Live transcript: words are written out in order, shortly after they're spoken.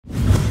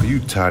You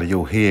tired of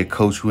your head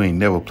coach who ain't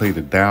never played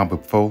a down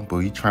before, but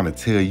he trying to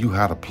tell you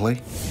how to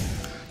play?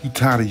 You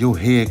tired of your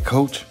head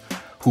coach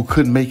who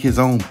couldn't make his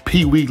own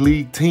Pee-wee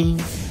League team?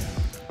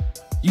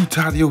 You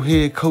tired of your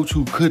head coach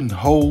who couldn't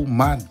hold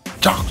my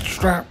jock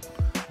strap?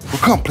 Well,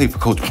 come play for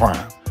Coach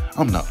Prime.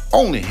 I'm the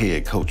only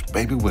head coach,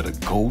 baby, with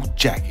a gold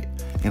jacket,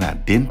 and I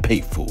didn't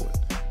pay for it.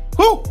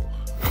 Woo!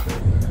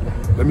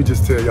 Let me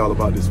just tell y'all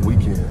about this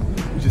weekend.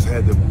 We just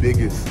had the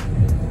biggest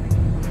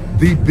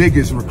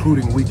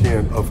recruiting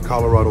weekend of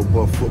Colorado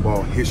Buff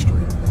football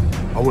history.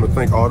 I want to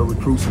thank all the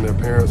recruits and their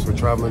parents for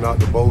traveling out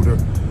to Boulder.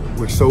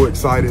 We're so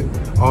excited.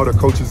 All the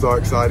coaches are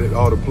excited.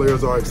 All the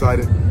players are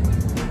excited.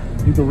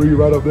 You can read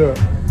right up there.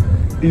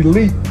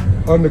 Elite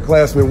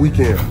underclassmen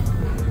weekend.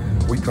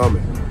 We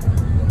coming.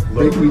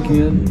 Great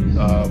weekend.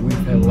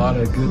 We've had a lot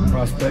of good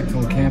prospects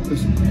on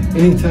campus.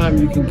 Anytime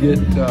you can get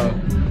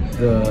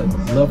the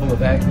level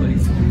of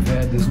athletes that we've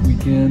had this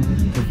weekend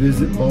to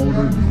visit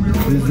Boulder, to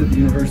visit the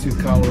University of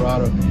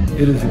Colorado,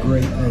 it is a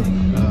great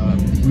thing.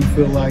 We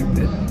feel like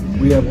that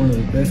we have one of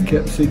the best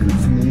kept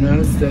secrets in the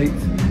United States.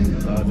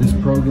 This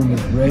program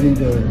is ready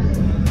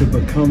to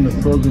become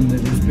the program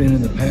that it's been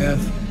in the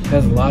past.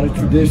 Has a lot of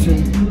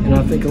tradition, and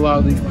I think a lot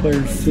of these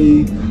players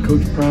see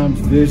Coach Prime's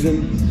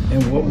vision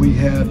and what we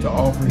have to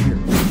offer here.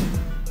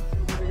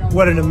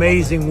 What an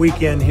amazing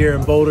weekend here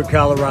in Boulder,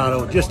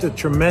 Colorado. Just a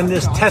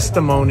tremendous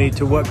testimony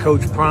to what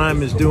Coach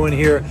Prime is doing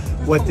here,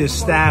 what this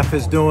staff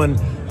is doing.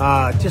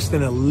 Just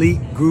an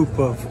elite group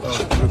of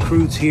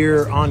recruits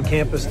here on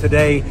campus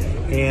today.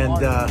 And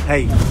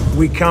hey,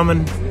 we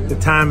coming. The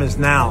time is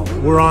now.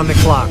 We're on the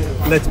clock.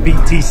 Let's beat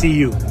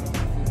TCU.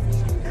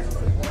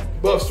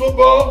 Buffs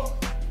football,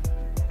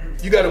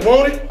 you got to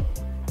want it,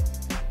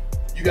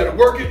 you got to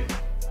work it,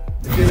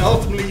 and then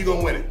ultimately you're going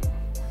to win it.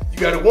 You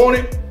got to want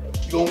it,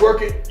 you're going to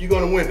work it, you're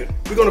going to win it.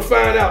 We're going to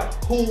find out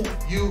who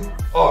you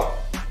are,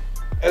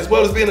 as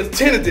well as being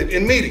attentive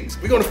in meetings.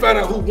 We're going to find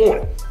out who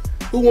want it,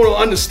 who want to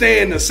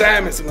understand the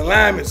assignments and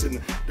alignments and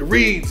the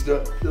reads,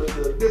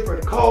 the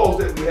different calls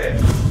that we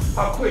have,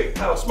 how quick,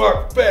 how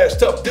smart, fast,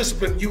 tough,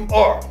 disciplined you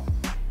are.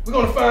 We're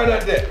going to find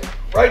out that.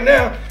 Right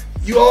now,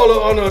 you all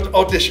are on an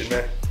audition,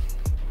 man.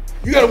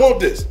 You got to want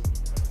this.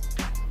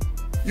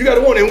 You got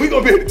to want it, and we're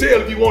going to be able to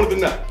tell if you want it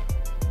or not.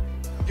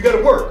 You got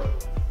to work.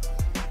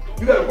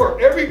 You got to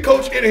work. Every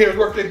coach in here has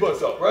worked their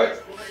butts off, right?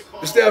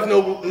 The staff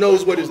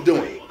knows what it's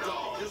doing.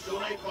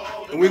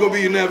 And we're going to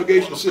be your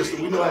navigation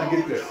system. We know how to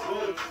get there.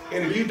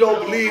 And if you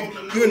don't believe,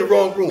 you're in the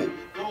wrong room.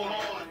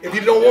 If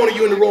you don't want it,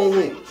 you're in the wrong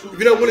room. If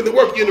you're not willing to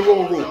work, you're in the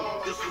wrong room.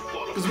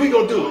 Because we're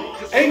going to do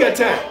it. I ain't got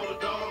time.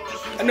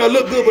 I know I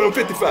look good, but I'm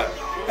 55.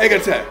 I ain't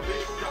got time.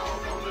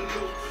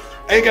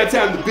 I ain't got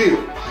time to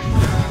build.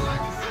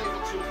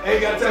 I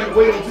ain't got time to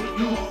wait on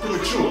you to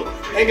mature.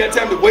 I ain't got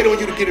time to wait on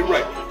you to get it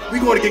right. We're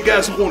going to get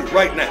guys who want it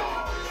right now.